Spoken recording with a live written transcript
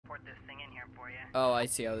Oh, I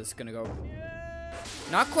see how this is gonna go.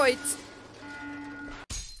 Not quite.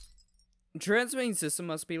 Transmitting system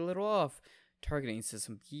must be a little off. Targeting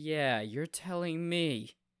system. Yeah, you're telling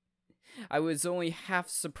me. I was only half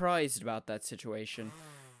surprised about that situation.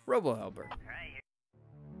 Robo-helper.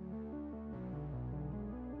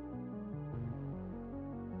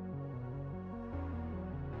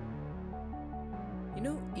 You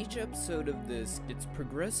know, each episode of this gets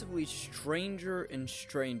progressively stranger and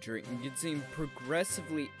stranger, and gets in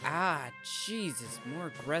progressively, Jesus, more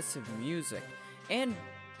aggressive music, and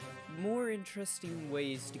more interesting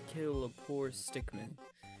ways to kill a poor Stickmin.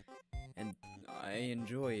 And I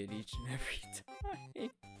enjoy it each and every time.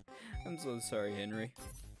 I'm so sorry, Henry.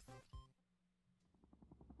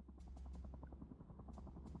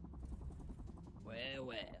 Well,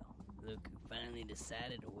 look who finally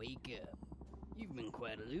decided to wake up. You've been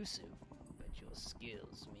quite elusive, but your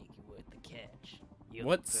skills make you worth the catch.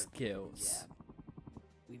 What skills?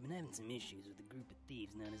 We've been having some issues with a group of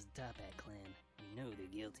thieves known as the Tophat clan. We know they're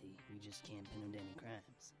guilty, we just can't pin them to any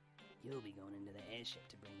crimes. You'll be going into the airship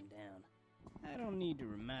to bring them down. I don't need to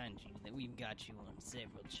remind you that we've got you on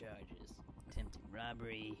several charges. Attempted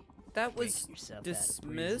robbery, that was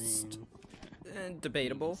dismissed.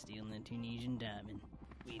 Debatable. Stealing a Tunisian diamond.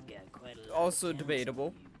 We've got quite a lot also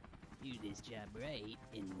debatable. Do this job right,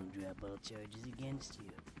 and we'll drop all charges against you.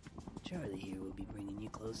 Charlie here will be bringing you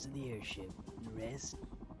close to the airship. The rest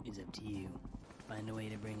is up to you. Find a way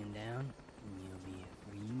to bring him down, and you'll be a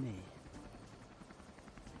free man.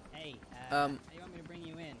 Hey, how do you want me to bring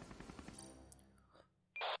you in?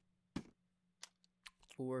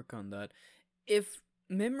 We'll work on that. If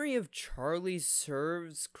memory of Charlie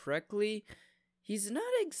serves correctly, he's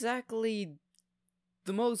not exactly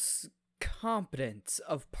the most competent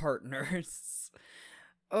of partners.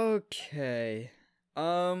 Okay.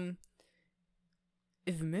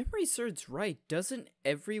 If memory serves right, doesn't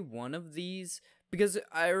every one of these, because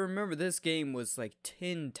I remember this game was like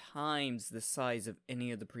 10 times the size of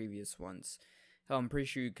any of the previous ones. Hell, I'm pretty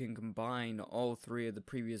sure you can combine all 3 of the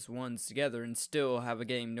previous ones together and still have a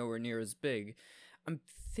game nowhere near as big. I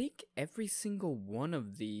think every single one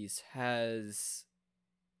of these has...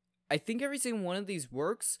 I think every single one of these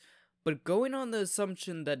works, but going on the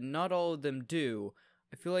assumption that not all of them do,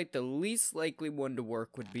 I feel like the least likely one to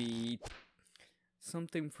work would be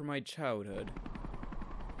something from my childhood.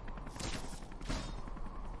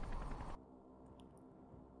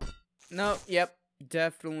 No, yep,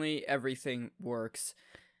 definitely everything works.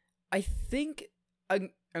 I think I'm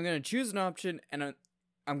gonna choose an option, and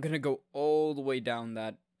I'm gonna go all the way down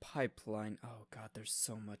that pipeline. Oh god, there's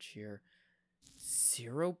so much here.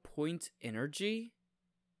 0 point energy?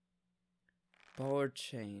 Ball or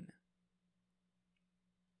chain?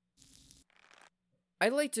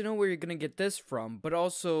 I'd like to know where you're gonna get this from, but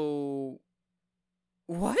also...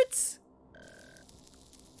 What?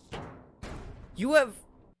 You have...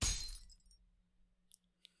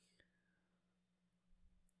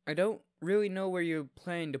 I don't really know where you're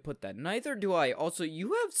planning to put that. Neither do I. Also,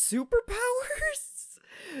 you have superpowers?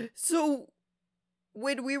 So...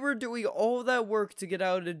 when we were doing all that work to get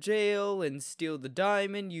out of jail and steal the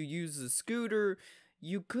diamond, you used the scooter,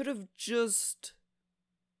 you could have just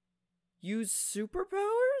used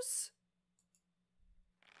superpowers?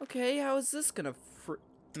 Okay, how is this gonna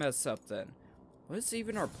mess up then? What is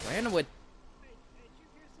even our plan with... Hey, did you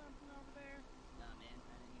hear something over there? Nah, man,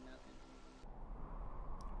 I didn't hear nothing.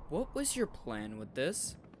 What was your plan with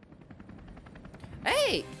this?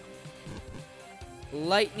 Hey!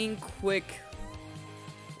 Lightning quick...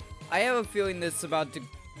 I have a feeling this is about to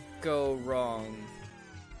go wrong.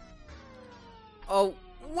 Oh,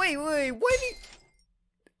 wait, why do you...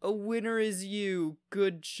 A winner is you.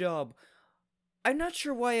 Good job. I'm not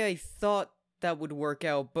sure why I thought that would work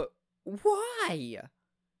out, but why?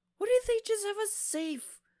 Why did they just have a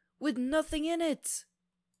safe with nothing in it?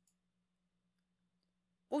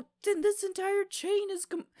 Well, then this entire chain is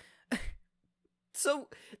So,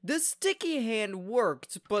 the sticky hand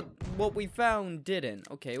worked, but what we found didn't.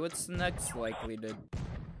 Okay, what's the next likely to...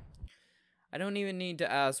 I don't even need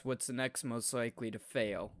to ask what's the next most likely to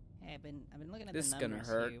fail. Hey, I've been looking at This the is numbers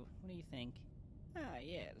gonna hurt. here. What do you think? Ah,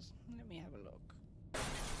 yes. Let me have a look.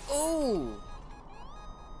 Oh!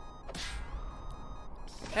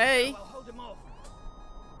 Hey! Well, hold him off.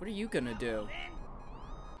 What are you gonna do?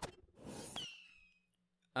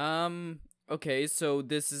 Okay, so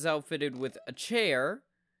this is outfitted with a chair.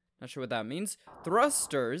 Not sure what that means.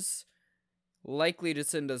 Thrusters. Likely to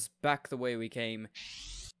send us back the way we came.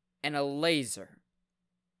 And a laser.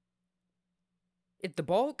 If the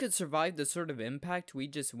ball could survive the sort of impact we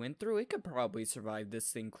just went through, it could probably survive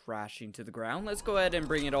this thing crashing to the ground. Let's go ahead and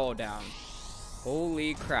bring it all down.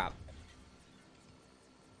 Holy crap.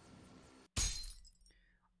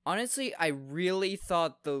 Honestly, I really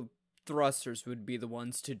thought the thrusters would be the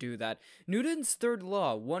ones to do that. Newton's third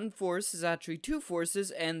law, one force is actually two forces,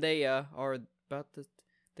 and they are about the...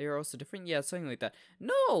 They are also different? Yeah, something like that.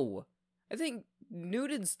 No! I think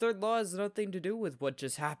Newton's third law has nothing to do with what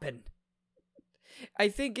just happened. I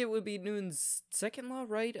think it would be Newton's second law,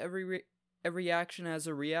 right? Every action has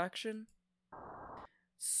a reaction.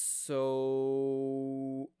 So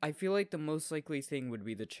I feel like the most likely thing would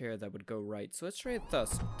be the chair that would go right. So let's try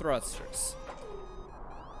thrusters.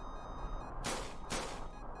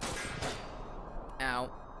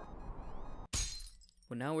 Ow.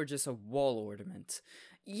 Well, now we're just a wall ornament.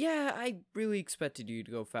 Yeah, I really expected you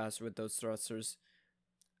to go faster with those thrusters.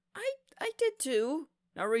 I did too.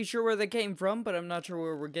 Not really sure where they came from, but I'm not sure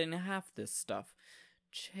where we're getting half this stuff.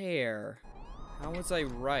 Chair. How was I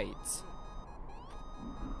right?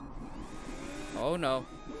 Oh no.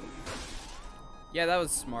 Yeah, that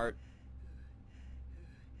was smart.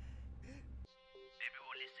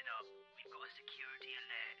 Everyone listen up. We've got a security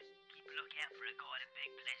alert. Keep a lookout for a guy in a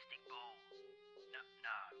big plastic ball. No,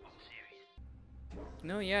 I'm serious.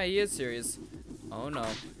 No, yeah, he is serious. Oh no.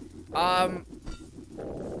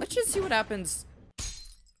 Let's just see what happens.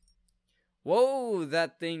 Whoa,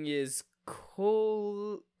 that thing is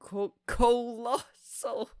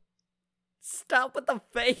colossal. Stop with the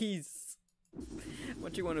face.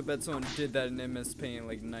 What you want to bet someone did that in MS Paint in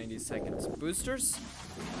like 90 seconds? Boosters?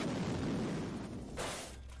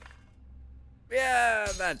 Yeah,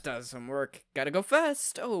 that does some work. Gotta go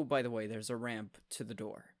fast. Oh, by the way, there's a ramp to the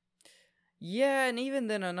door. Yeah, and even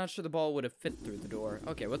then, I'm not sure the ball would have fit through the door.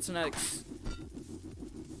 Okay, what's next?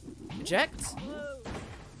 Eject?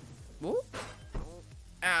 Whoa.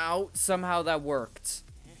 Ow, somehow that worked.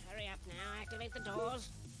 Hurry up now, activate the doors.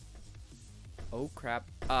 Oh crap.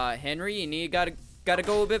 Henry, you need gotta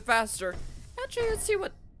go a bit faster. Actually, let's see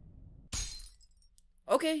what...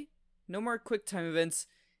 Okay, no more quick time events.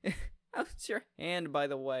 How's your hand, by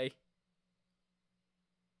the way?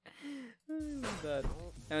 I love that.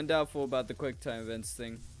 I'm doubtful about the quick time events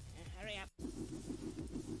thing. Hurry up.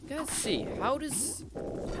 Gotta see, how does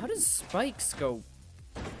spikes go?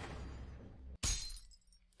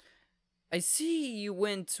 I see you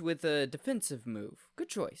went with a defensive move. Good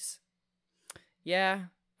choice. Yeah,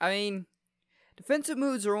 I mean, defensive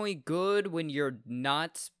moves are only good when you're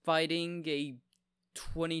not fighting a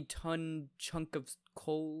 20-ton chunk of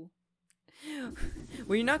coal.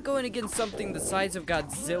 When you're not going against something the size of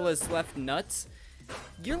Godzilla's left nuts,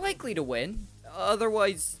 you're likely to win.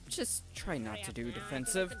 Otherwise, just try not to do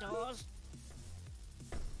defensive.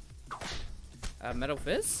 Metal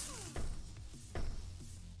Fist?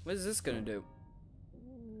 What is this gonna do?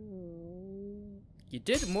 You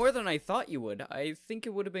did more than I thought you would. I think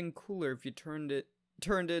it would have been cooler if you turned it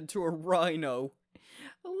into a rhino.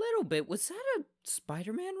 A little bit. Was that a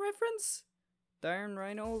Spider-Man reference? The Iron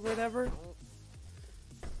Rhino or whatever?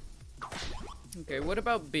 Okay, what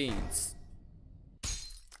about beans?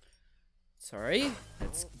 Sorry.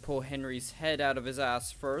 Let's pull Henry's head out of his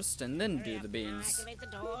ass first and then do the beans.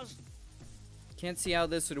 Can't see how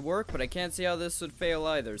this would work, but I can't see how this would fail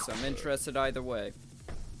either, so I'm interested either way.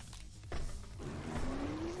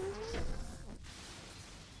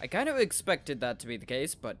 I kind of expected that to be the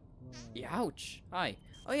case, but... Ouch. Hi.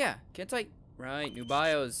 Oh yeah, can't I... Right, new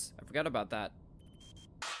bios. I forgot about that.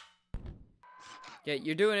 Yeah,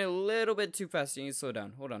 you're doing it a little bit too fast. You need to slow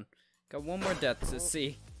down. Hold on. Got one more death to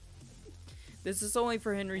see. This is only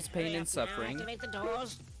for Henry's pain and suffering. Activate the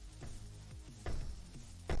doors.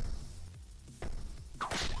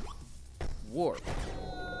 Warp.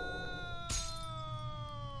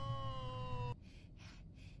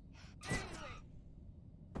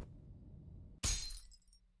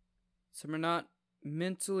 Some are not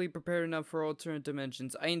mentally prepared enough for alternate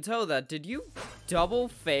dimensions. I can tell that. Did you double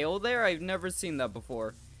fail there? I've never seen that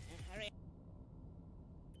before.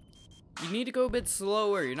 You need to go a bit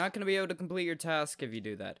slower. You're not going to be able to complete your task if you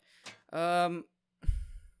do that.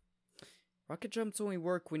 Rocket jumps only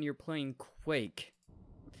work when you're playing Quake.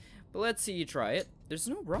 But let's see you try it. There's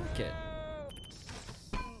no rocket.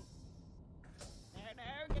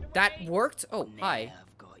 That worked? Oh, hi.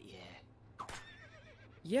 I've got you.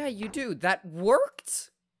 Yeah, you do. That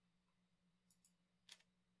worked?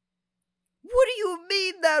 What do you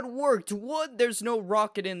mean that worked? One, there's no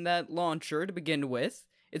rocket in that launcher to begin with.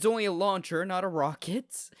 It's only a launcher, not a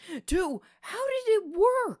rocket. Two, how did it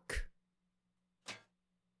work?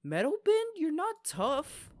 Metal bin? You're not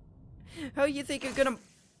tough. How you think you're gonna...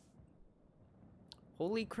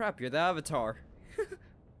 Holy crap, you're the Avatar.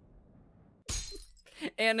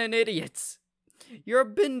 And an idiot. You're a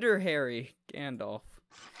Bender, Harry. Gandalf.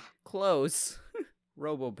 Close.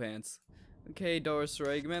 Robopants. Okay, Doris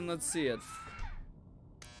Eggman, let's see it.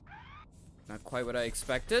 Not quite what I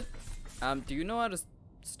expected. Do you know how to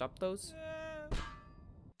stop those?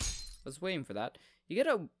 I was waiting for that.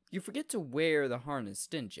 You forget to wear the harness,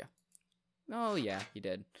 didn't you? Oh yeah, you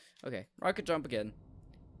did. Okay, rocket jump again.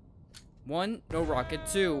 1, no rocket.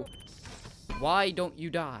 2, why don't you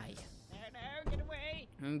die? No, get away.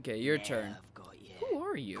 Okay, your turn. I've got you. Who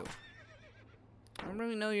are you? I don't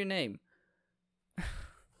really know your name.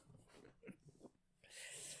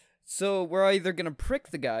 So we're either gonna prick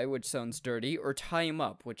the guy, which sounds dirty, or tie him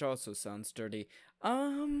up, which also sounds dirty.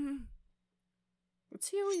 Let's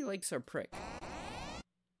see how he likes our prick.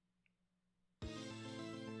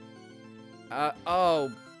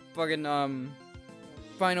 Oh, fucking,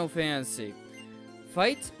 Final Fantasy.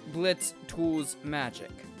 Fight, Blitz, Tools, Magic.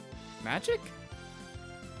 Magic?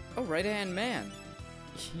 Oh, right-hand man.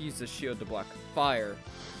 Use a shield to block fire.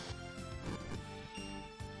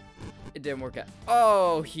 It didn't work out.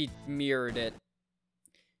 Oh, he mirrored it.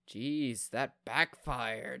 Jeez, that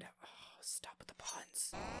backfired. Oh, stop with the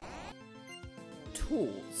puns.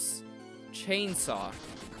 Tools. Chainsaw.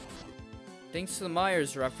 Thanks to the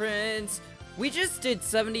Myers reference. We just did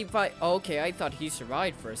 75. Oh, okay, I thought he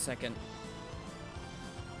survived for a second.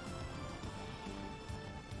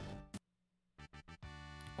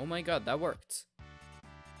 Oh my god, that worked.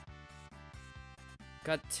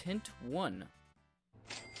 Got tint 1.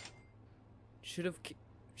 Should have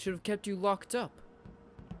kept you locked up.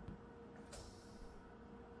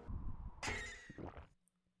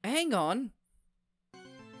 Hang on.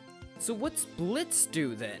 So what's Blitz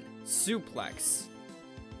do then? Suplex.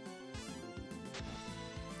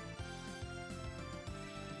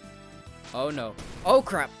 Oh no. Oh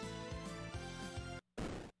crap.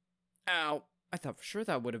 Ow. I thought for sure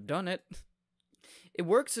that would have done it. It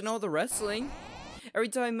works in all the wrestling. Every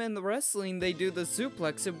time in the wrestling they do the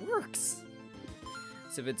suplex, it works.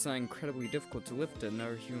 As if it's not incredibly difficult to lift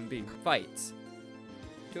another human being. Fight.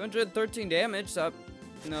 213 damage.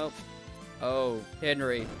 Nope. Oh,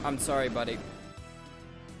 Henry. I'm sorry, buddy.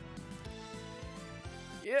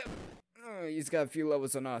 Yep. Oh, he's got a few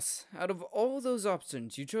levels on us. Out of all those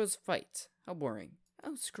options, you chose fight. How boring.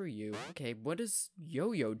 Oh, screw you. Okay, what does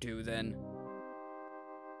Yo-Yo do then?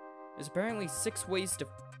 There's apparently 6 ways to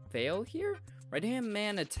fail here? Right-hand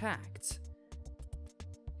man attacked.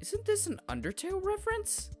 Isn't this an Undertale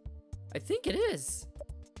reference? I think it is.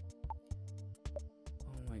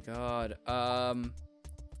 Oh my god.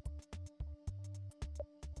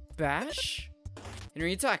 Bash?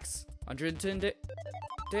 Henry attacks. 110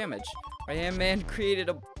 damage. Right-hand man created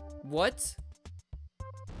a... What?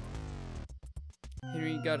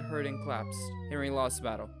 Henry got hurt and collapsed. Henry lost the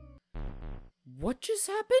battle. What just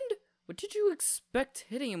happened? What did you expect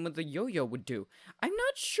hitting him with the yo-yo would do? I'm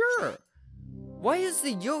not sure. Why does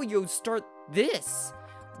the yo-yo start this?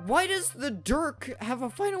 Why does the Dirk have a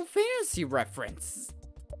Final Fantasy reference?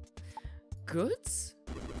 Goods?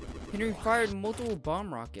 Henry fired multiple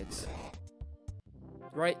bomb rockets.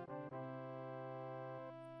 Right.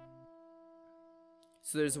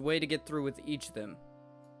 So there's a way to get through with each of them.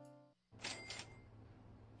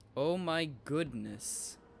 Oh my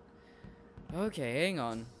goodness. Okay, hang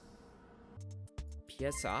on.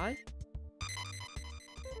 PSI?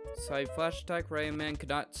 Side flash attack, right man could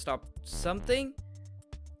not stop something?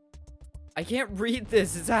 I can't read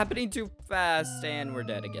this, it's happening too fast, and we're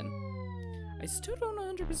dead again. I still don't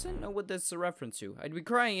 100% know what this is a reference to. I'd be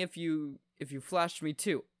crying if you flashed me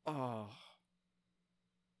too. Oh.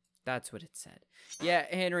 That's what it said. Yeah,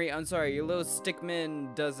 Henry, I'm sorry, your little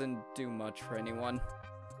Stickmin doesn't do much for anyone.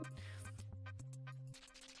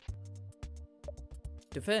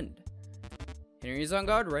 Defend. Henry's on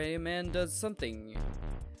guard, right? Man does something.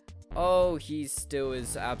 Oh, he still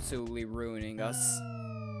is absolutely ruining us.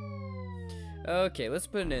 Okay, let's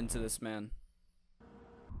put an end to this man.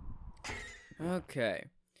 Okay.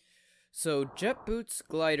 So, jet boots,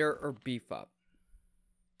 glider, or beef up?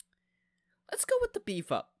 Let's go with the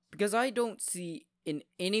beef up, because I don't see in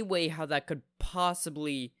any way how that could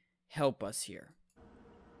possibly help us here.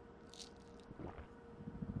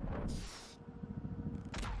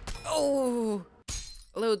 Oh!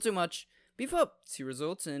 A little too much. Beef up. See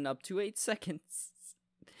results in up to 8 seconds.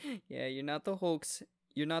 Yeah, you're not the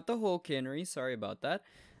Hulk, Henry. Sorry about that.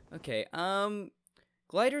 Okay,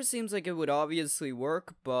 glider seems like it would obviously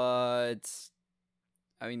work, but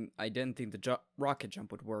I mean, I didn't think the rocket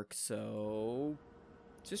jump would work, so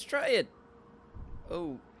just try it.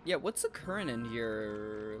 Oh, yeah, what's the current in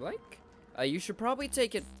here like? You should probably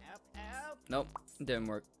take it. Nope, didn't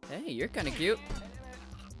work. Hey, you're kind of cute.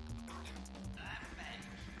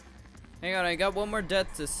 Hang on, I got one more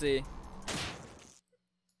death to see.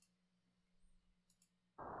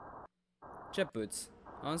 Jet boots.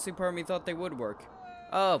 Honestly, part of me thought they would work.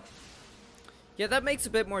 Oh. Yeah, that makes a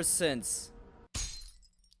bit more sense.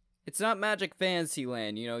 It's not Magic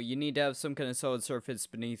Fantasyland, you know, you need to have some kind of solid surface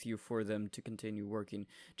beneath you for them to continue working.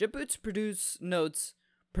 Jet boots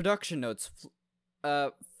production notes.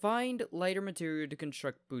 Find lighter material to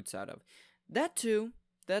construct boots out of. That too.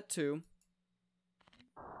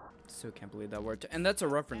 Still can't believe that worked. And that's a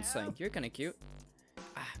reference saying, you're kind of cute.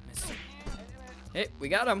 Ah, missed him. Hey, we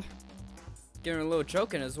got him. Giving a little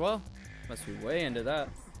choking as well. Must be way into that.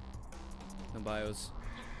 No bios.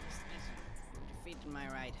 You defeated my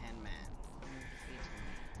right-hand man. You defeated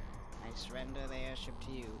me. I surrender the airship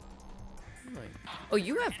to you. Really? Oh,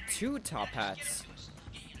 you have 2 top hats.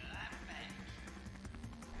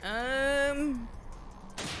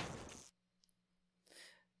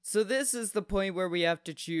 So this is the point where we have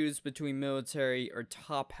to choose between military or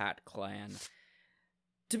top hat clan.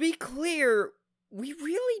 To be clear, we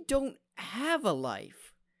really don't have a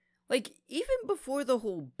life. Like, even before the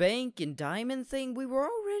whole bank and diamond thing, we were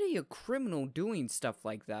already a criminal doing stuff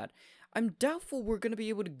like that. I'm doubtful we're gonna be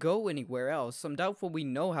able to go anywhere else. I'm doubtful we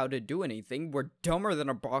know how to do anything. We're dumber than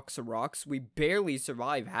a box of rocks. We barely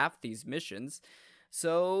survive half these missions.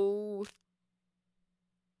 So...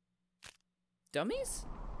 dummies?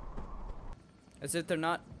 As if they're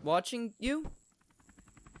not watching you?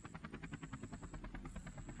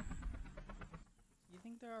 You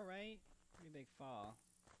think they're alright? Pretty big fall.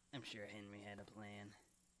 I'm sure Henry had a plan.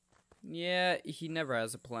 Yeah, he never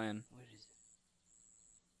has a plan. What is it?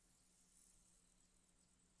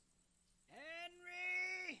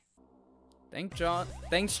 Henry!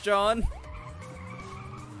 Thanks, John.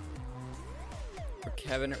 Or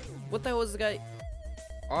Kevin. What the hell was the guy?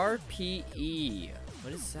 RPE.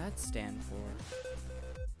 What does that stand for?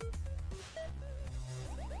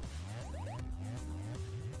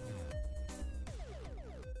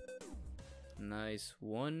 Nice.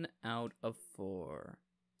 1 out of 4.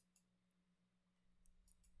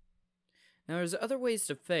 Now, there's other ways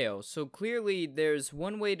to fail. So clearly, there's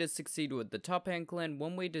one way to succeed with the top hand clan,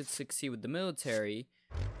 one way to succeed with the military,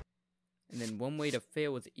 and then one way to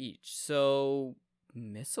fail with each. So,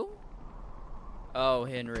 missile? Oh,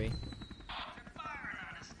 Henry.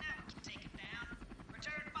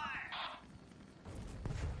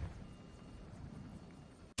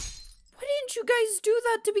 Why didn't you guys do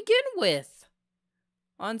that to begin with?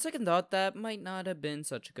 On second thought, that might not have been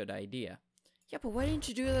such a good idea. Yeah, but why didn't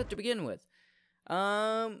you do that to begin with?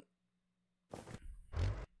 I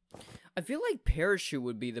feel like parachute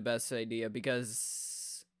would be the best idea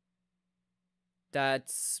because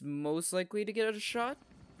that's most likely to get a shot.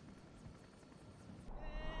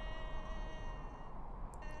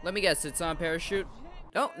 Let me guess, it's not a parachute?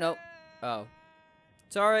 Oh, no. Oh.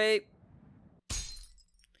 Sorry.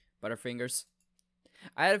 Butterfingers.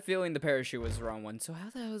 I had a feeling the parachute was the wrong one, so how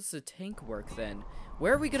the hell does the tank work then?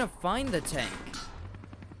 Where are we gonna find the tank?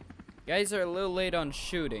 Guys are a little late on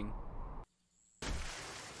shooting.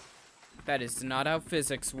 That is not how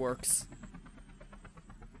physics works.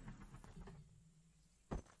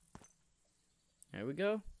 There we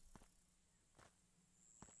go.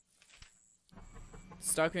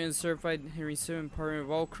 Stickmin is certified Henry VII partner of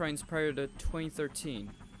all crimes prior to 2013.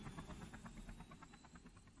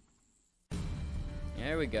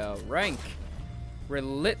 There we go. Rank.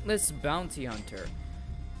 Relentless Bounty Hunter.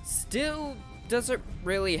 Still doesn't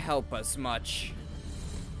really help us much.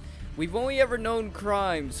 We've only ever known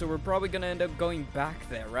crime, so we're probably gonna end up going back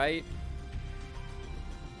there, right?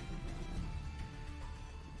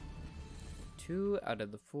 2 out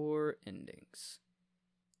of the 4 endings.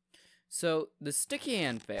 So, the sticky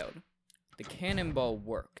hand failed. The cannonball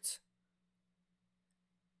worked.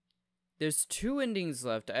 There's 2 endings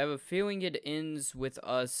left. I have a feeling it ends with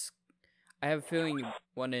us. I have a feeling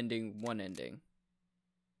one ending.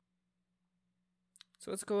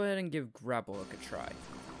 So let's go ahead and give grapple hook a try.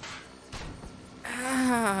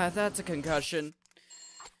 Ah, that's a concussion.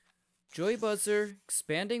 Joy buzzer,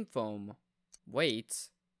 expanding foam. Wait,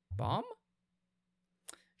 bomb?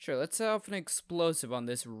 Sure, let's set off an explosive on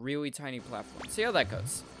this really tiny platform. See how that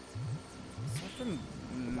goes. Is that from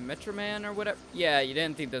Metro Man or whatever? Yeah, you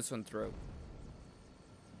didn't think this one through.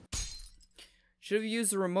 Should have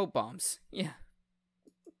used the remote bombs. Yeah.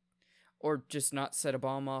 Or just not set a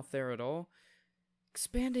bomb off there at all.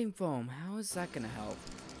 Expanding foam, how is that gonna help?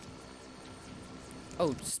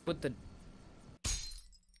 Oh, split the...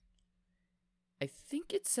 I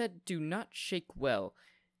think it said do not shake well.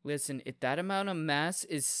 Listen, if that amount of mass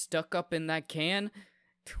is stuck up in that can,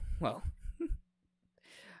 well,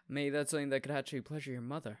 maybe that's something that could actually pleasure your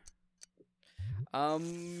mother.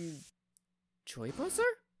 Joy buzzer?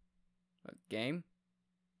 A game?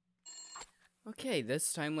 Okay,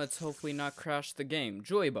 this time let's hopefully not crash the game.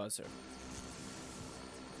 Joy buzzer.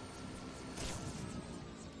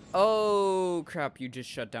 Oh, crap, you just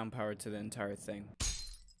shut down power to the entire thing.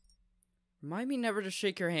 Remind me never to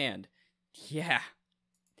shake your hand. Yeah.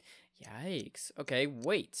 Yikes. Okay,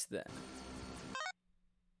 wait then.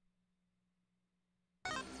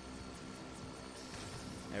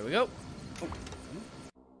 There we go. Oh.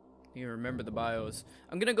 You remember the bios.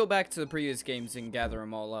 I'm gonna go back to the previous games and gather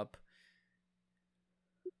them all up.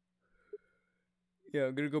 Yeah,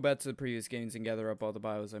 I'm gonna go back to the previous games and gather up all the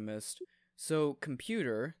bios I missed. So,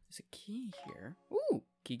 computer. There's a key here. Ooh,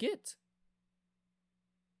 key get.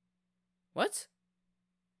 What?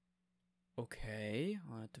 Okay,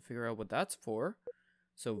 I'll have to figure out what that's for.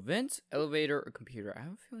 So, vent, elevator, or computer. I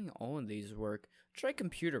have a feeling all of these work. Try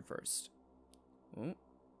computer first. Oh,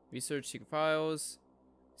 research secret files.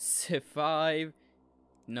 Civ 5.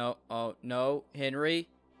 No, oh, no. Henry.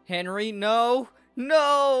 Henry, no!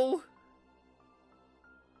 No!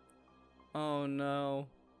 Oh, no.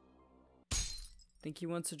 Think he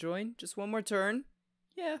wants to join? Just one more turn?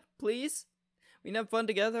 Yeah, please. We can have fun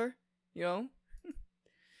together, you know?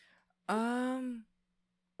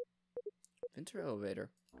 Enter elevator.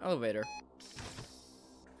 Elevator.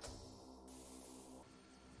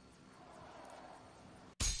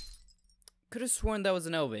 Could have sworn that was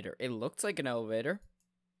an elevator. It looked like an elevator.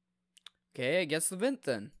 Okay, I guess the vent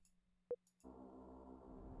then.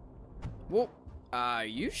 Whoa. Are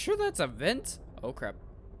you sure that's a vent? Oh, crap.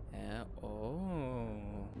 Yeah,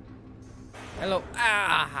 oh. Hello.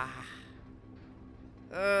 Ah!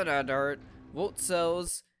 That hurt. Volt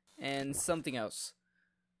cells and something else.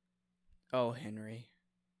 Oh, Henry.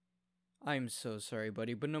 I'm so sorry,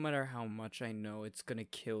 buddy, but no matter how much I know it's gonna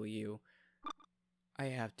kill you, I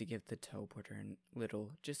have to give the teleporter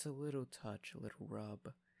just a little touch, a little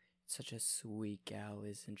rub. Such a sweet gal,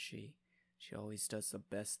 isn't she? She always does the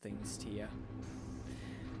best things to you.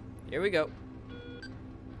 Here we go.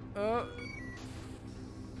 Oh.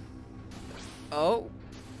 Oh.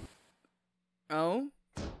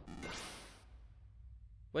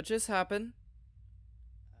 What just happened?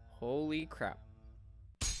 Holy crap.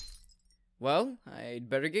 Well, I'd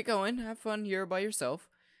better get going. Have fun here by yourself.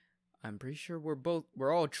 I'm pretty sure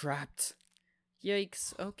we're all trapped.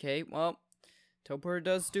 Yikes. Okay, well, teleporter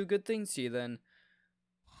does do good things to you then.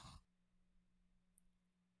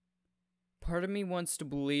 Part of me wants to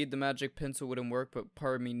believe the magic pencil wouldn't work, but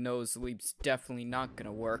part of me knows the leap's definitely not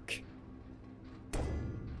gonna work.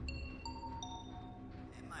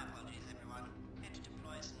 My apologies, everyone. Had to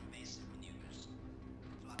deploy some invasive maneuvers.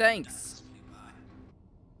 Thanks.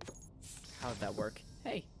 How'd that work?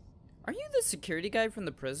 Hey, are you the security guy from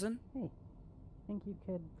the prison? Hey, think you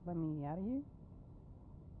could let me out of here?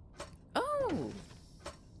 Oh,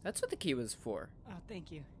 that's what the key was for. Oh,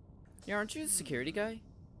 thank you. Yeah, aren't you the security guy?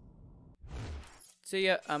 So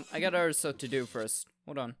yeah, I got other stuff to do first.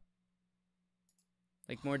 Hold on.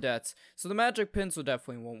 Like more debts. So the magic pencil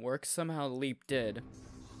definitely won't work. Somehow the leap did.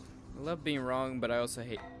 I love being wrong, but I also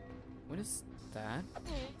hate... What is that?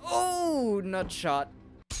 Oh, nutshot.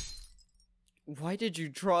 Why did you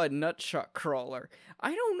draw a nutshot crawler?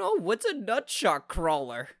 I don't know. What's a nutshot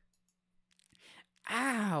crawler?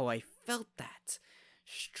 Ow, I felt that.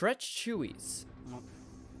 Stretch chewies.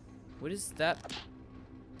 What is that?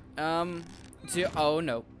 Oh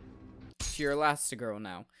no. It's your Elastigirl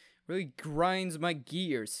now. Really grinds my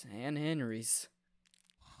gears. And Henry's.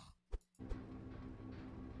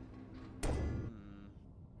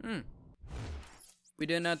 We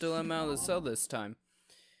didn't have to let him out of the cell this time.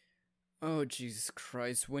 Oh, Jesus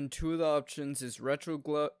Christ. When two of the options is Retro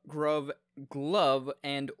Glove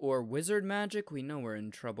and or Wizard Magic, we know we're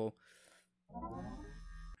in trouble.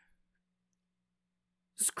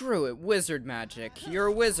 Screw it, Wizard Magic. You're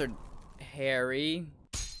a wizard, Harry.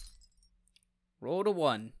 Roll to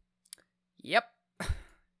 1. Yep.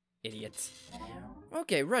 Idiots.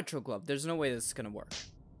 Okay, Retro Glove. There's no way this is gonna work.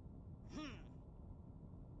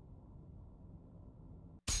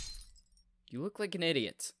 You look like an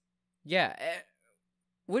idiot. Yeah,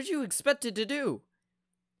 what did you expect it to do?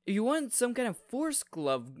 If you wanted some kind of force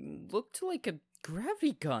glove, looked like a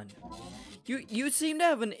gravity gun. You seem to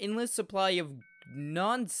have an endless supply of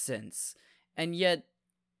nonsense, and yet,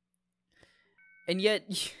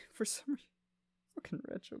 for some reason, fucking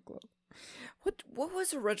retro glove. What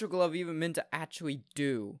was a retro glove even meant to actually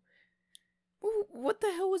do? What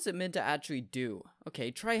the hell was it meant to actually do? Okay,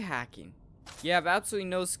 try hacking. You have absolutely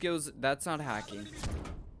no skills. That's not hacking.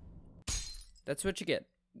 That's what you get.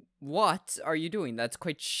 What are you doing? That's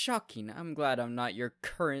quite shocking. I'm glad I'm not in your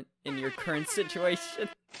current situation.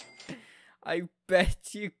 I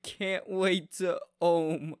bet you can't wait to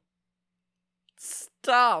ohm.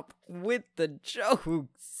 Stop with the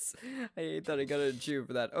jokes. I thought I got a cheer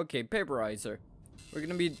for that. Okay, paperizer. We're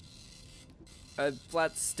gonna be a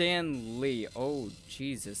flat Stanley. Oh,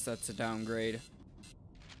 Jesus, that's a downgrade.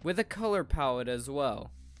 With a color palette as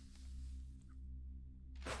well.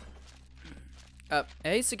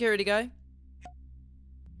 Hey, security guy.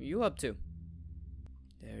 What are you up to?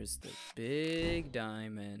 There's the big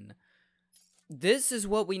diamond. This is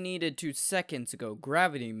what we needed 2 seconds ago.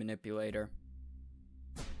 Gravity manipulator.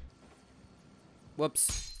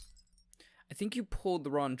 Whoops. I think you pulled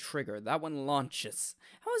the wrong trigger. That one launches.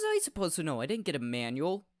 How was I supposed to know? I didn't get a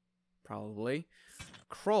manual. Probably.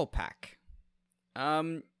 Crawl pack.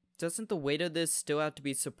 Doesn't the weight of this still have to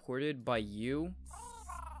be supported by you?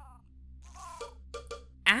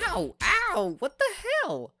 Ow! Ow! What the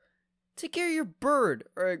hell? Take care of your bird,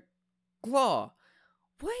 or claw.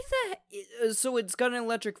 Why the so it's got an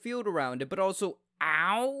electric field around it, but also,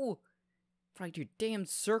 ow! Fried your damn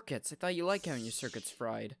circuits. I thought you liked having your circuits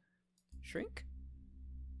fried. Shrink?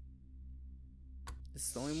 This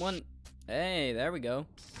is the only one. Hey, there we go.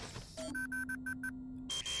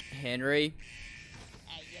 Henry.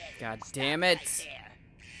 God damn it.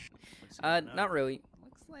 Not really.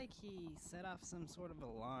 Looks like he set off some sort of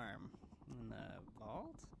alarm in the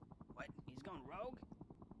vault. What? He's going rogue?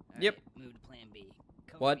 Yep. Right, move to plan B.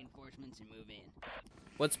 Cover What? reinforcements and move in.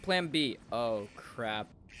 What's plan B? Oh, crap.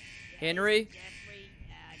 Henry? Jeffrey,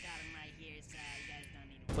 I got him right here, so you guys don't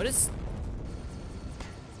need to... What is...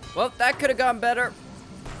 Well, that could have gone better.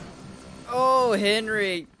 Oh,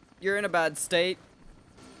 Henry. You're in a bad state.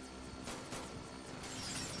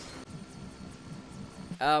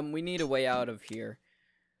 We need a way out of here.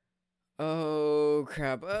 Oh,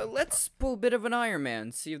 crap. Let's pull a bit of an Iron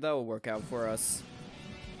Man. See if that will work out for us.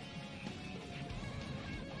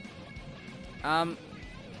 Oh,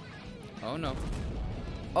 no.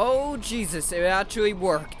 Oh, Jesus. It actually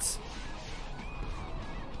worked.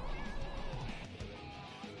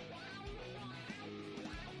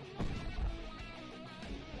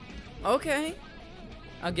 Okay.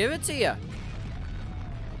 I'll give it to you.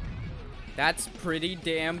 That's pretty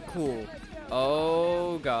damn cool.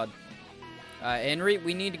 Oh, God. Henry,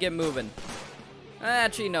 we need to get moving.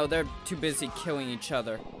 Actually, no, they're too busy killing each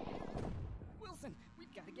other. Wilson,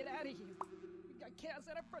 we've got to get out of here. We've got chaos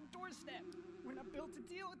at our front doorstep. We're not built to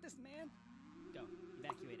deal with this, man. Go,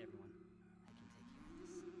 evacuate everyone.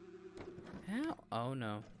 I can take care of this. How? Oh,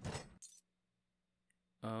 no.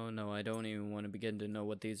 Oh, no, I don't even want to begin to know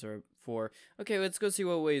what these are for. Okay, let's go see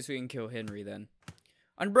what ways we can kill Henry, then.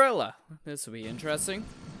 Umbrella. This will be interesting.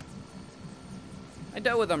 I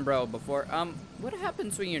dealt with Umbrella before. What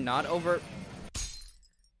happens when you're not over...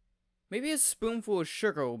 Maybe a spoonful of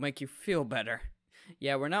sugar will make you feel better.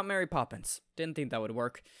 Yeah, we're not Mary Poppins. Didn't think that would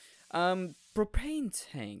work. Propane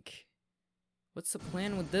tank. What's the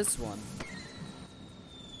plan with this one?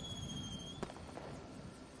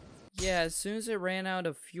 Yeah, as soon as it ran out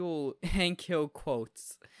of fuel, Hank Hill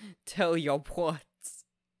quotes. Tell ya what.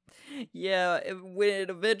 Yeah, when it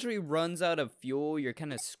eventually runs out of fuel, you're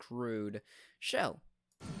kind of screwed. Shell.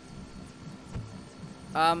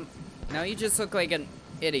 Now you just look like an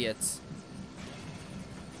idiot.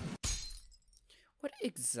 What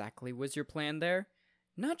exactly was your plan there?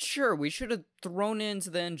 Not sure. We should have thrown it into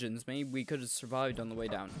the engines. Maybe we could have survived on the way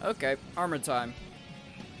down. Okay, armor time.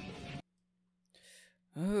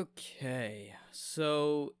 Okay,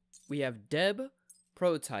 so we have Deb,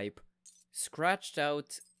 prototype, scratched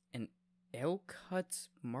out, an L-cut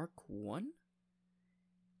Mark 1?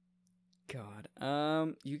 God,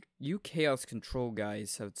 you Chaos Control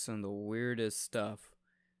guys have some of the weirdest stuff.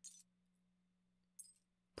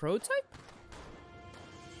 Prototype?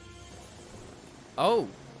 Oh.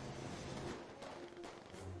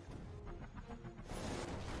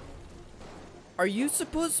 Are you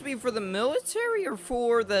supposed to be for the military or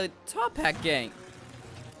for the tophat gang?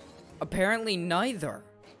 Apparently neither.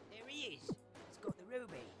 There he is. He's got the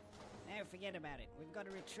ruby. Now forget about it. We've got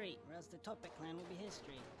to retreat, or else the tophat clan will be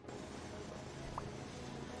history.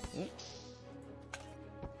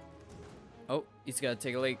 Oh, he's gotta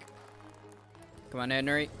take a leak. Come on,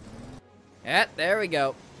 Henry. Yeah, there we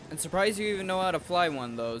go. I'm surprised you even know how to fly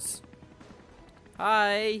one of those.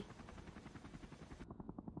 Hi.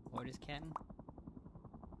 Orders, Captain?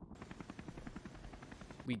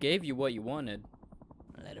 We gave you what you wanted.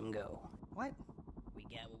 Let him go. What? We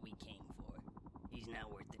got what we came for. He's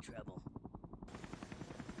not worth the trouble.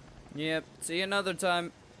 Yep, see you another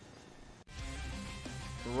time.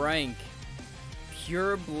 Rank.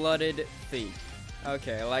 Pure-blooded feet.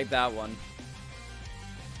 Okay, I like that one.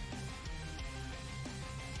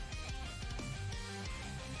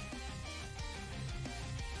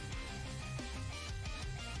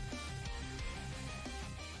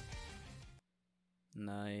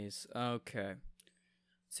 Nice. Okay.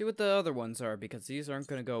 See what the other ones are, because these aren't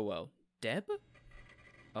gonna go well. Deb?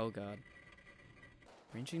 Oh god.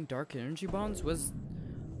 Ranging dark energy bonds was...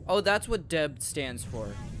 Oh, that's what Deb stands for.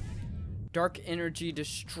 Dark energy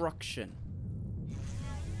destruction.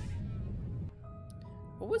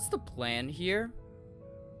 What was the plan here?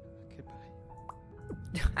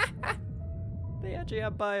 Goodbye. They actually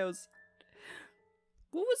have bios.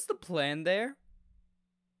 What was the plan there?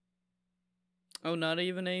 Oh, not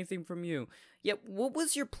even anything from you. Yeah, what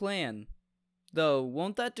was your plan? Though,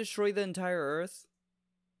 won't that destroy the entire Earth?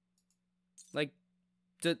 Like,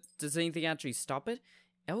 does anything actually stop it?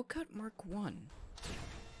 L-Cut Mark 1.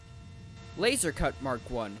 Laser Cut Mark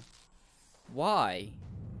 1. Why?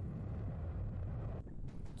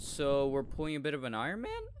 So, we're pulling a bit of an Iron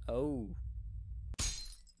Man? Oh.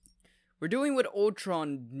 We're doing what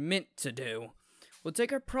Ultron meant to do. We'll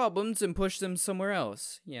take our problems and push them somewhere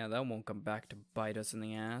else. Yeah, that won't come back to bite us in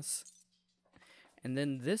the ass. And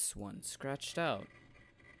then this one, scratched out.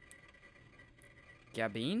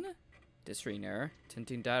 Gabine? Disreading error.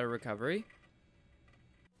 Tinting data recovery.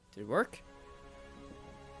 Did it work?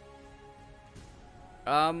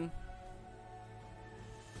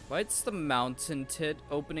 Why's the mountain tit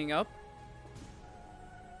opening up?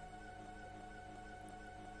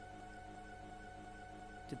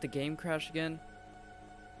 Did the game crash again?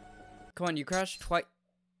 Come on, you crashed twice.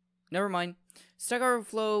 Never mind. Stack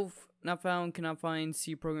overflow, not found, cannot find,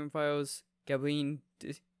 C program files, Gabine.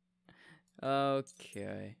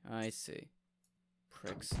 Okay, I see.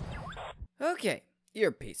 Pricks. Okay,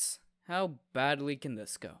 earpiece. How badly can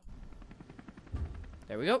this go?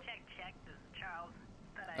 There we go. Check. This is Charles.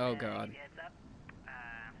 Oh god. Heads up.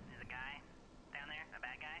 There's a guy down there, a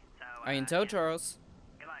bad guy. So, I can tell, Charles.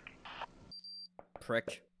 Good luck.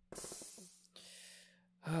 Prick.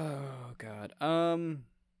 Oh god.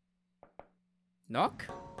 Knock?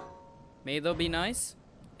 May they'll be nice?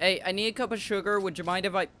 Hey, I need a cup of sugar. Would you mind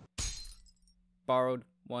if I borrowed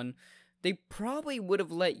one? They probably would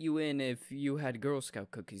have let you in if you had Girl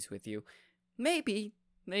Scout cookies with you. Maybe.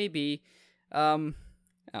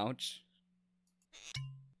 Ouch.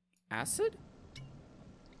 Acid?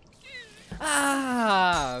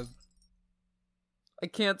 Ah! I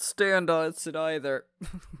can't stand acid either.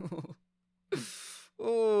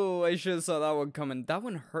 Oh, I should have saw that one coming. That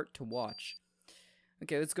one hurt to watch.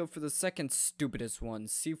 Okay, let's go for the second stupidest one.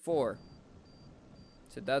 C4.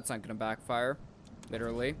 So that's not gonna backfire.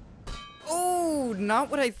 Literally. Oh, not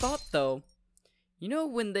what I thought though. You know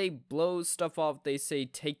when they blow stuff off, they say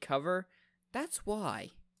take cover? That's why.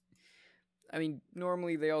 I mean,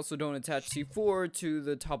 normally they also don't attach C4 to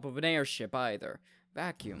the top of an airship either.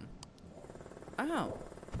 Vacuum. Ow.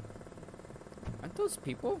 Aren't those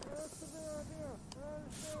people?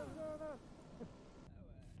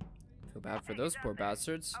 Feel bad for those poor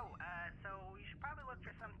bastards. Oh, so you should probably look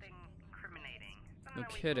for something incriminating. No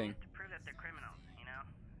kidding. To prove that they're criminals, you know?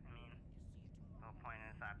 I mean, the whole point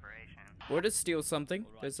of this operation. Or to steal something.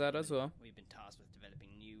 There's that as well. We've been tasked with developing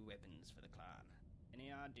new weapons for the clan.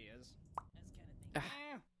 Any ideas?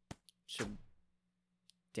 Should.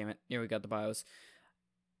 Damn it. Here we got the BIOS.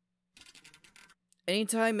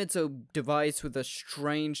 Anytime it's a device with a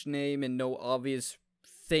strange name and no obvious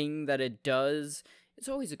thing that it does, it's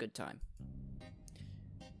always a good time.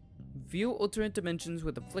 View alternate dimensions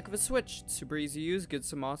with a flick of a switch. Super easy to use, get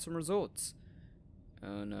some awesome results.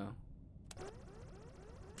 Oh no.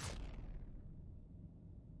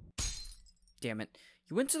 Damn it.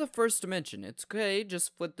 You went to the first dimension. It's okay,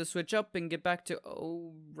 just flip the switch up and get back to...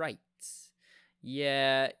 Oh, right.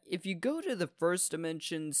 Yeah, if you go to the first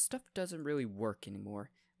dimension, stuff doesn't really work anymore.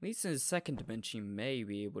 At least in the second dimension, you may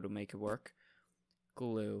be able to make it work.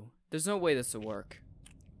 Glue. There's no way this will work.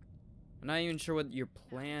 I'm not even sure what your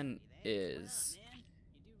plan is.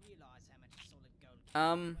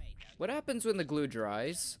 What happens when the glue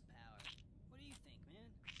dries?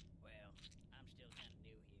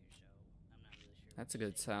 That's a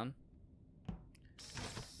good sound.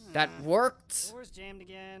 That worked! Doors jammed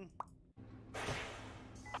again.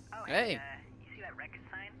 Oh, hey! You see that record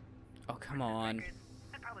sign? Oh, come on.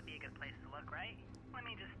 That'd probably be a good place to look, right? Let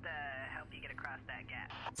me just, help you get across that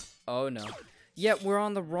gap. Oh, no. Yeah, we're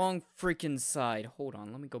on the wrong freaking side. Hold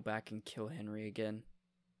on, let me go back and kill Henry again.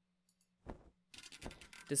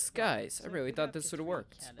 Disguise. I really thought this would have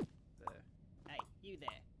worked. Hey, you there.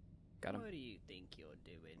 Got him. What do you think you're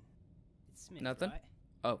doing? It's Smith, Nothing.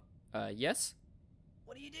 right? Oh, yes?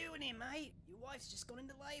 What are you doing here, mate? Your wife's just gone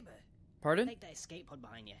into labor. Pardon? Take that escape pod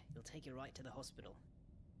behind you. It'll take you right to the hospital.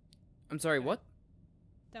 I'm sorry, what?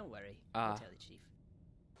 Don't worry. Ah. I'll tell the chief.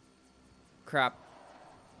 Crap.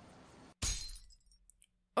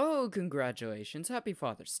 Oh, congratulations. Happy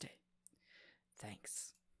Father's Day.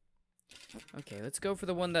 Thanks. Okay, let's go for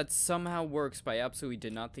the one that somehow works, but I absolutely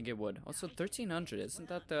did not think it would. Also, 1300, isn't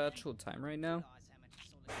that the actual time right now?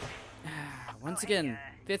 Once again,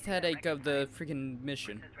 fifth headache of the freaking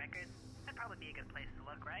mission. That'd probably be a good place to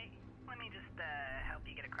look, right? Let me just help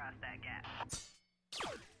you get across that gap.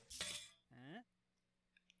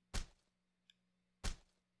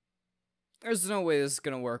 There's no way this is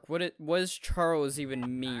gonna work. What does Charles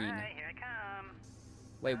even mean? Alright, here I come.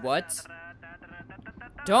 Wait, what?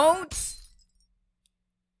 Don't!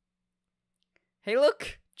 Hey,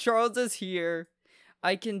 look! Charles is here.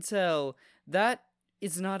 I can tell. That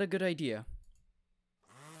is not a good idea.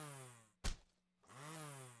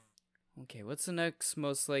 Okay, what's the next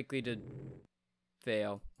most likely to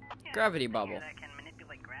fail? Gravity bubble. That can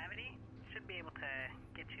manipulate gravity. Should be able to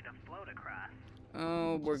get you to float across.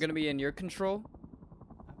 Oh, we're gonna be in your control?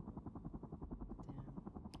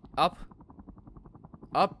 Up.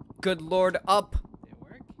 Up. Good lord, up. Did it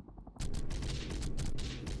work?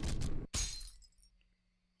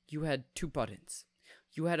 You had 2 buttons.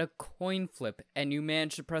 You had a coin flip, and you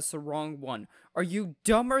managed to press the wrong one. Are you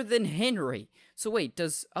dumber than Henry? So wait,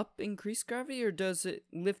 does up increase gravity, or does it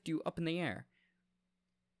lift you up in the air?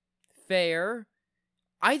 Fair.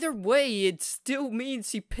 Either way, it still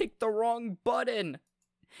means he picked the wrong button.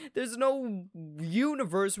 There's no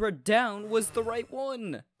universe where down was the right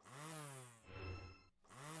one.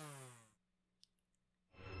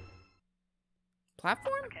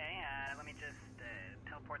 Platform? Okay, let me just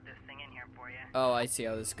teleport this thing in here for you. Oh, I see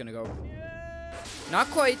how this is gonna go. Not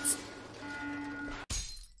quite.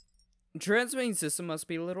 Transmitting system must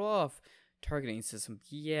be a little off. Targeting system.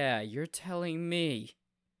 Yeah, you're telling me.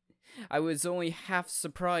 I was only half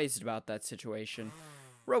surprised about that situation.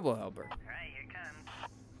 Robo-helper. Alright, here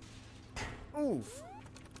it comes. Oof.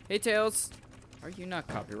 Hey, Tails. Are you not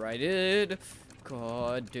copyrighted?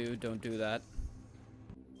 God, dude, don't do that.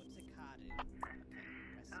 What's the car do?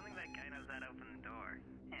 I don't think that guy knows how to open the door.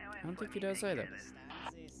 Yeah, I don't think he does either.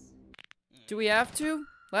 Stands this. Do we have to?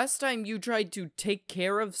 Last time you tried to take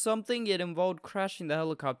care of something, it involved crashing the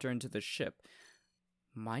helicopter into the ship.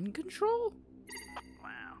 Mind control?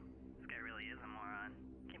 Wow, this guy really is a moron.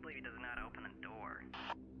 Can't believe he doesn't know how to open a door.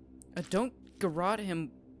 Don't garrote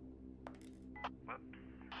him Whoops.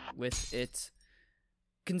 with it.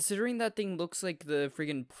 Considering that thing looks like the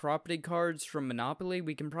friggin' property cards from Monopoly,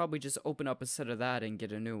 we can probably just open up a set of that and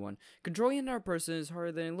get a new one. Controlling our person is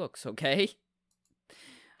harder than it looks, okay?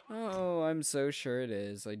 Oh, I'm so sure it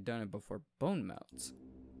is. I've done it before. Bone melts.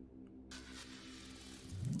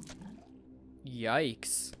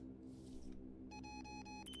 Yikes.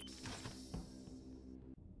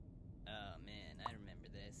 Oh man, I remember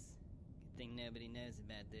this. Good thing nobody knows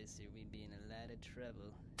about this or we'd be in a lot of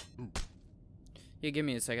trouble. Yeah, give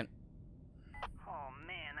me a second. Oh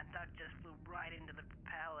man, that duck just flew right into the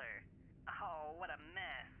propeller. Oh, what a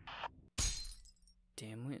mess.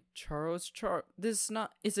 Damn it, Charles. This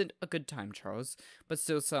isn't a good time, Charles, but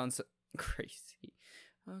still sounds crazy.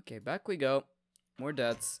 Okay, back we go. More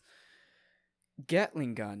deaths.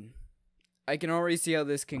 Gatling gun. I can already see how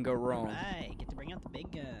this can go wrong. Right, get to bring out the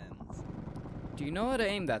big guns. Do you know how to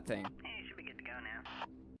aim that thing? Hey, you should be good to go now.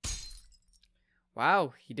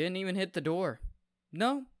 Wow, he didn't even hit the door.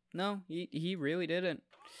 No, he really didn't.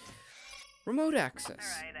 Remote access.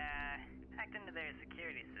 Alright, hacked into their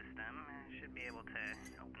security system. Should be able to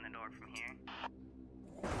open the door from here.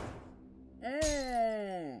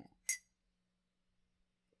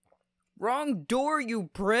 Wrong door, you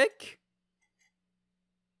prick!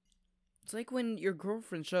 It's like when your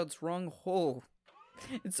girlfriend shouts wrong hole.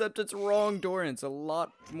 Except it's wrong door and it's a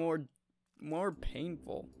lot more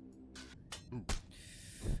painful.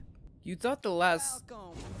 You thought the last...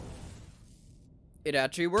 Welcome. It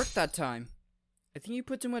actually worked that time. I think you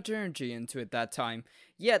put too much energy into it that time.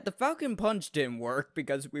 Yeah, the Falcon Punch didn't work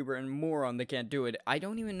because we were in moron that can't do it. I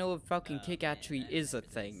don't even know if Falcon Kick actually is a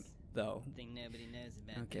thing, though. Thing nobody knows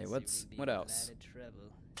about. Okay, this, or we'd be what in a else? lot of trouble.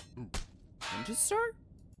 Ninja Star?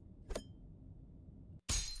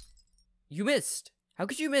 You missed. How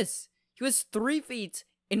could you miss? He was 3 feet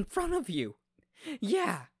in front of you.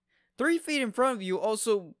 Yeah, 3 feet in front of you.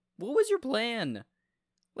 Also, what was your plan?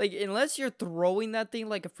 Like, unless you're throwing that thing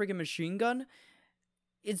like a friggin' machine gun,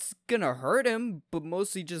 it's gonna hurt him, but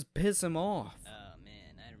mostly just piss him off. Oh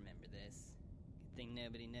man, I remember this. Good thing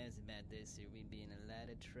nobody knows about this, or we'd be in a lot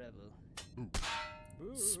of trouble.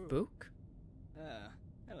 Spook?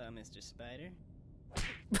 Hello, Mr. Spider.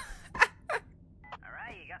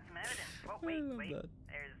 Alright, you got some evidence. Whoa, I wait, love wait. that.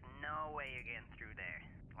 There's no way you're getting through there.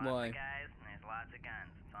 Lots Why? of guys and there's lots of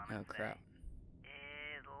guns. That's all I'm Oh gonna crap. say.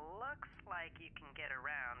 It looks like you can get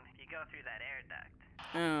around if you go through that air duct.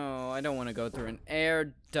 Oh, I don't want to go through an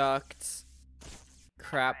air duct.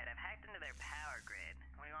 Crap. Alright, I've hacked into their power grid.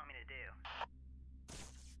 What do you want me to do?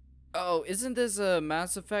 Oh, isn't this a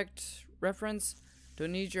Mass Effect reference?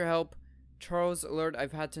 Don't need your help. Charles, alert,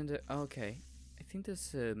 I've hacked into... Okay. I think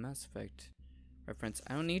this is a Mass Effect reference.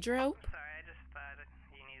 I don't need your help? Sorry, I just thought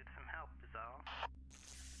you needed some help is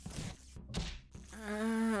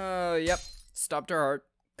all. Yep. Stopped her heart.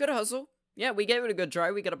 Good hustle. Yeah, we gave it a good try.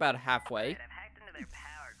 We got about halfway. Alright, I've hacked into their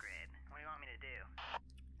power grid. What do you want me to do?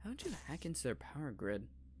 How'd you hack into their power grid?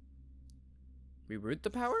 Reroute the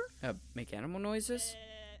power? Make animal noises?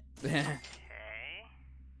 Okay. I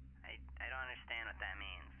don't understand what that means.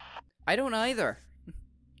 I don't either.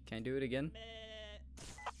 Can I do it again? Okay.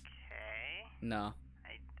 No.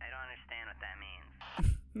 I don't understand what that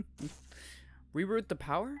means. Reroute the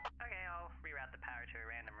power? Okay, I'll reroute the power to a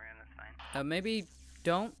random room, that's fine. Maybe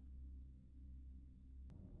don't.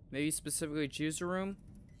 Maybe specifically choose a room?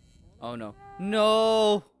 Oh no.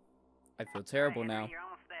 No! I feel terrible Alright, now. Henry, you're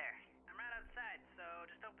almost there. I'm right outside, so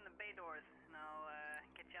just open the bay doors and I'll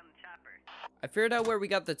get you on the chopper. I figured out where we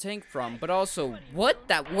got the tank from, but also, what?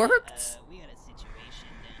 That worked? We got a situation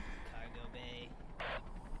down in the cargo bay.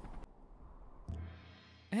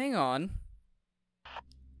 Hang on.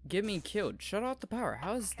 Get me killed. Shut off the power.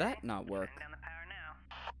 How does that not work? Turn down the power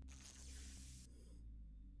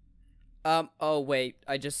now. Oh wait,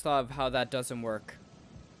 I just thought of how that doesn't work.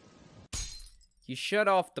 You shut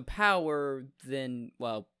off the power, then,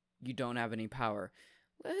 well, you don't have any power.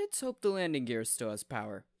 Let's hope the landing gear still has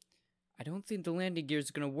power. I don't think the landing gear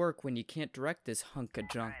is gonna work when you can't direct this hunk of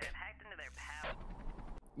junk. Alright, I've hacked into their power.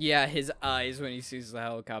 Yeah, his eyes when he sees the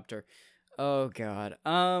helicopter. Oh god.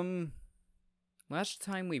 Last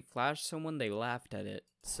time we flashed someone, they laughed at it.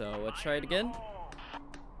 So let's try it again. Oh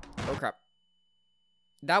crap.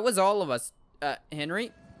 That was all of us.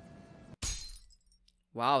 Henry?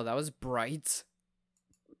 Wow, that was bright.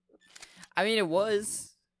 I mean, it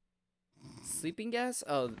was. Sleeping gas?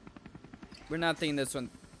 Oh, we're not thinking this one.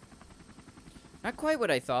 Not quite what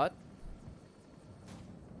I thought.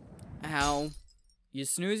 Ow. You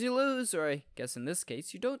snooze, you lose. Or I guess in this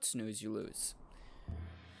case, you don't snooze, you lose.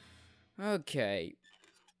 Okay.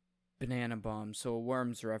 Banana bomb, so a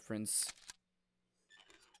worms reference.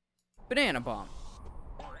 Banana bomb.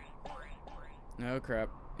 Oh crap.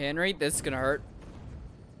 Henry, this is gonna hurt.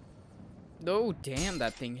 Oh damn,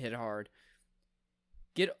 that thing hit hard.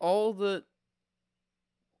 Get all the...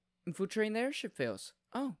 Infiltrating the airship fails.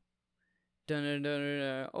 Oh. Dun dun dun dun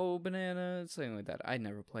dun. Oh, banana. Something like that. I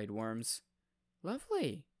never played worms.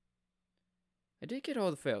 Lovely. I did get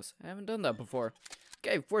all the fails. I haven't done that before.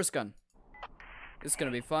 Okay, force gun. This is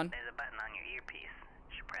gonna be fun. There's a button on your earpiece.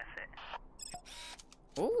 You should press it.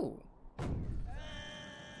 Oh.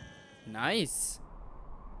 Nice.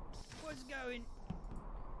 What's going?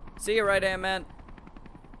 See you, right hand man.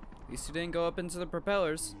 At least you didn't go up into the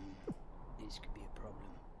propellers. This could be a problem.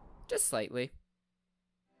 Just slightly.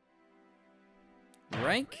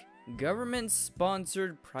 Rank,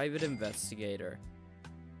 government-sponsored private investigator.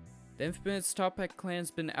 The infamous tophat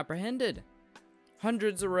clan's been apprehended.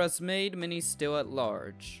 Hundreds of arrests made, many still at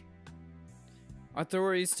large.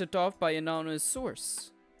 Authorities tipped off by anonymous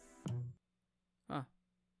source. Huh.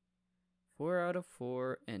 4 out of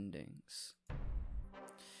 4 endings.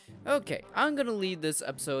 Okay, I'm gonna leave this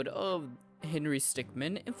episode of Henry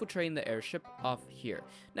Stickmin infiltrating the airship off here.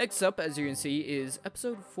 Next up, as you can see, is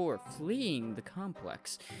episode 4, fleeing the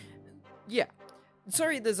complex. Yeah,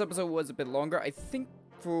 sorry this episode was a bit longer. I think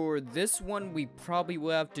for this one we probably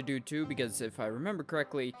will have to do 2, because if I remember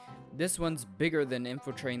correctly, this one's bigger than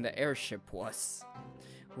infiltrating the airship was,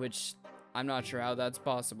 which I'm not sure how that's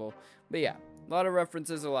possible. But yeah, a lot of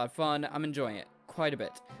references, a lot of fun. I'm enjoying it quite a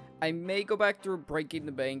bit. I may go back through breaking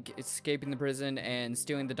the bank, escaping the prison, and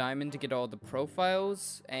stealing the diamond to get all the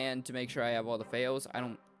profiles, and to make sure I have all the fails. I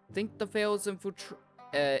don't think the fails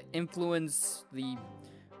influence the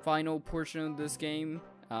final portion of this game,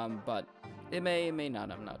 but it may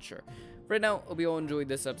not, I'm not sure. Right now, hope you all enjoyed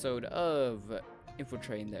this episode of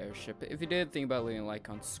Infiltrating the Airship. If you did, think about leaving a like,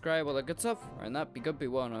 comment, subscribe, all that good stuff. Other than that, be good, be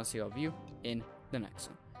well, and I'll see all of you in the next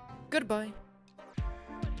one. Goodbye!